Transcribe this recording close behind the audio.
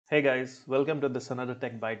Hey guys, welcome to this another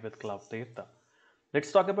Tech Bite with Cloud Tirtha.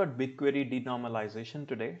 Let's talk about BigQuery denormalization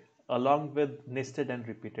today, along with nested and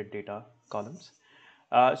repeated data columns.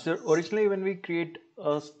 So originally, when we create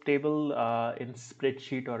a table in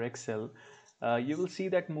spreadsheet or Excel, you will see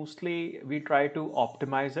that mostly we try to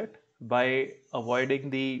optimize it by avoiding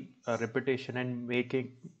the repetition and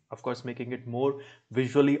making it more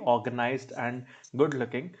visually organized and good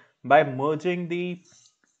looking by merging the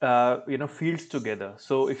fields together.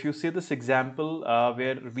 So if you see this example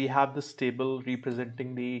where we have this table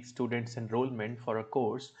representing the students enrollment for a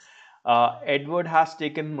course, Edward has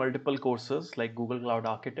taken multiple courses like Google Cloud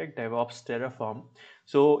Architect, DevOps, Terraform.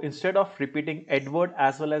 So instead of repeating Edward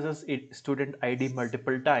as well as his student ID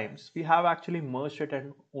multiple times, we have actually merged it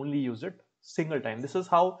and only use it single time. This is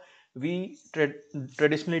how we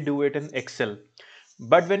traditionally do it in Excel.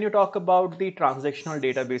 But when you talk about the transactional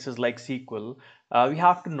databases like SQL, we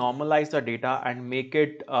have to normalize the data and make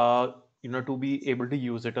it to be able to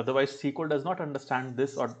use it. Otherwise, SQL does not understand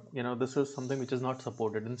this, or this is something which is not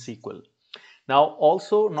supported in SQL. Now,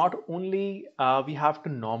 also not only we have to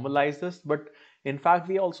normalize this, but in fact,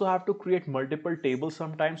 we also have to create multiple tables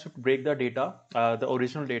sometimes to break the data, the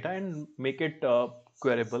original data, and make it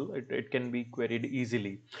queryable. It can be queried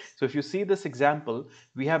easily. So if you see this example,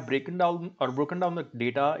 we have broken down the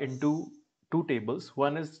data into two tables.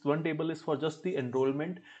 One table is for just the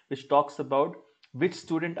enrollment, which talks about which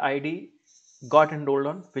student ID got enrolled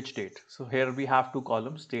on which date. So here we have two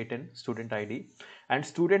columns, date and student ID. And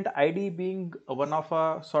student ID being one of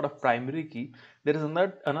a sort of primary key, there is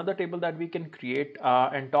another table that we can create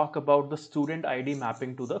and talk about the student ID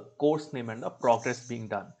mapping to the course name and the progress being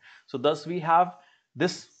done. So thus we have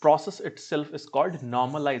this process itself is called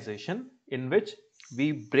normalization, in which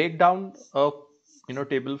we break down a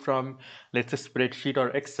table from, let's say, spreadsheet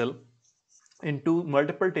or Excel into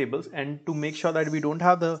multiple tables, and to make sure that we don't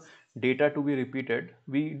have the data to be repeated,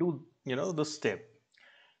 we do this step.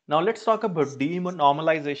 Now let's talk about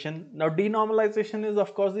denormalization. Now denormalization is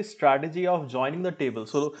of course the strategy of joining the table.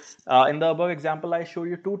 So in the above example I show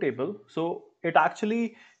you two tables, so it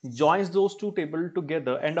actually joins those two tables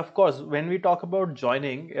together. And of course when we talk about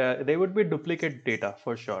joining, there would be duplicate data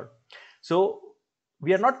for sure. So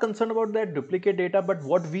we are not concerned about that duplicate data, but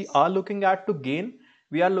what we are looking at to gain,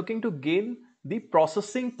 we are looking to gain the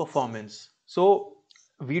processing performance. So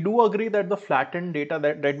we do agree that the flattened data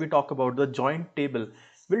that we talk about, the joint table,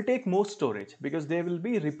 will take more storage because they will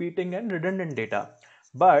be repeating and redundant data.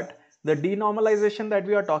 But the denormalization that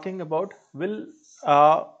we are talking about will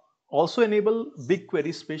also enable BigQuery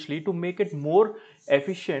especially to make it more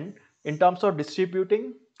efficient in terms of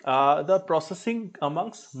distributing the processing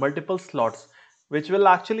amongst multiple slots, which will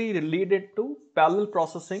actually lead it to parallel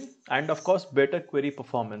processing and of course better query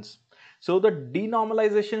performance. So the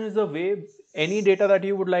denormalization is the way any data that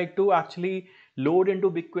you would like to actually load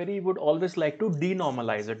into BigQuery, you would always like to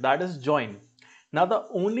denormalize it, that is join. Now the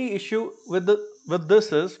only issue with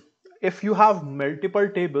this is, if you have multiple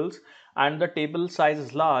tables and the table size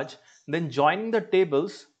is large, then joining the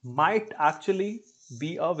tables might actually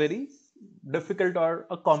be a very difficult or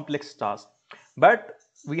a complex task. But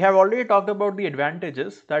we have already talked about the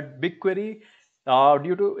advantages that BigQuery,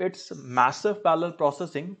 due to its massive parallel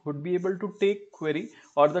processing, would be able to take query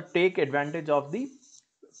or take advantage of the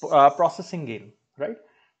processing gain, right?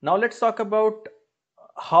 Now let's talk about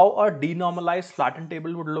how a denormalized flattened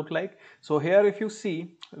table would look like. So here if you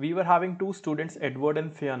see, we were having two students, Edward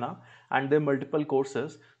and Fiona, and their multiple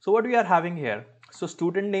courses. So what we are having here, so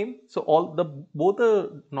student name, so both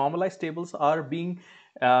the normalized tables are being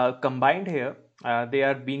combined here, they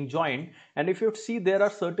are being joined. And if you see, there are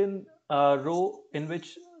certain row in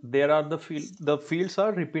which there are the fields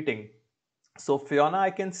are repeating. So Fiona, I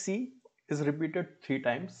can see, is repeated 3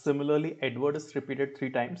 times. Similarly, Edward is repeated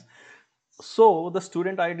 3 times. So the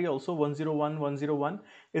student ID also 101, 101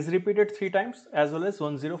 is repeated 3 times, as well as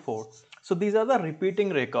 104. So these are the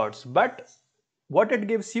repeating records. But what it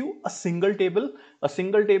gives you, a single table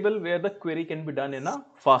where the query can be done in a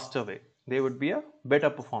faster way. There would be a better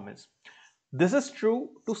performance. This is true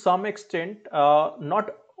to some extent.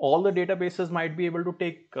 Not all the databases might be able to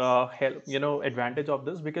take advantage of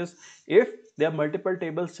this, because if there are multiple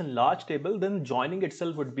tables in large table, then joining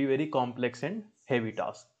itself would be very complex and heavy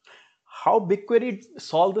task. How BigQuery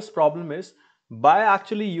solve this problem is by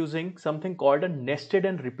actually using something called a nested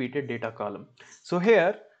and repeated data column. So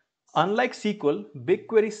here, unlike SQL,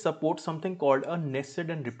 BigQuery supports something called a nested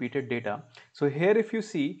and repeated data. So here if you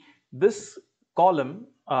see this column,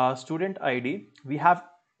 student ID, we have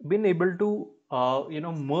been able to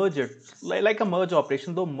merge it like a merge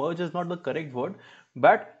operation, though merge is not the correct word,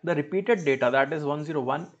 but the repeated data, that is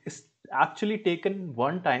 101, is actually taken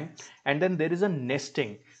one time, and then there is a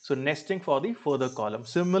nesting. So nesting for the further column.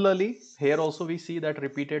 Similarly, here also we see that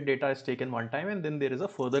repeated data is taken one time, and then there is a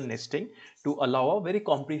further nesting to allow a very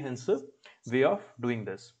comprehensive way of doing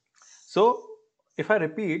this. So if I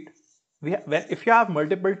repeat, if you have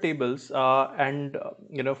multiple tables and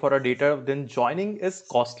for a data, then joining is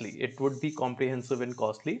costly. It would be comprehensive and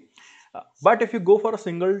costly. But if you go for a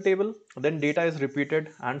single table, then data is repeated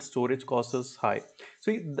and storage cost is high.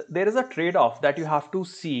 So there is a trade-off that you have to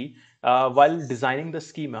see while designing the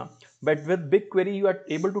schema. But with BigQuery, you are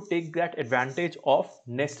able to take that advantage of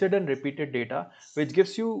nested and repeated data, which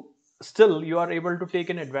gives you, still you are able to take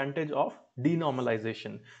an advantage of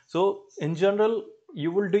denormalization. So in general,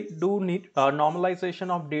 you will do need normalization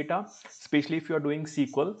of data, especially if you are doing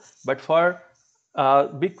SQL. But for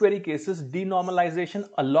BigQuery cases, denormalization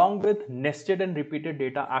along with nested and repeated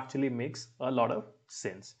data actually makes a lot of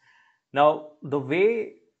sense. Now, the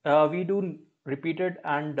way we do repeated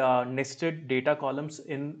and nested data columns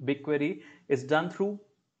in BigQuery is done through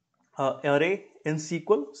array in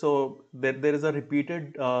SQL. So there is a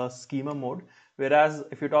repeated schema mode. Whereas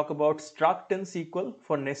if you talk about struct in SQL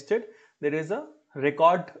for nested, there is a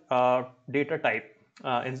record data type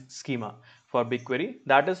in schema for BigQuery.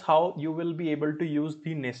 That is how you will be able to use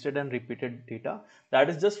the nested and repeated data. That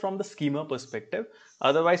is just from the schema perspective.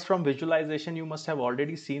 Otherwise, from visualization, you must have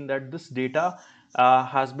already seen that this data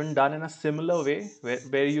has been done in a similar way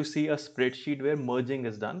where you see a spreadsheet where merging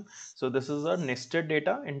is done. So this is a nested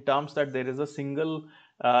data in terms that there is a single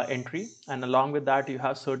entry, and along with that you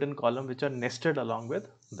have certain columns which are nested along with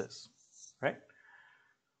this, right?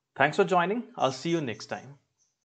 Thanks for joining. I'll see you next time.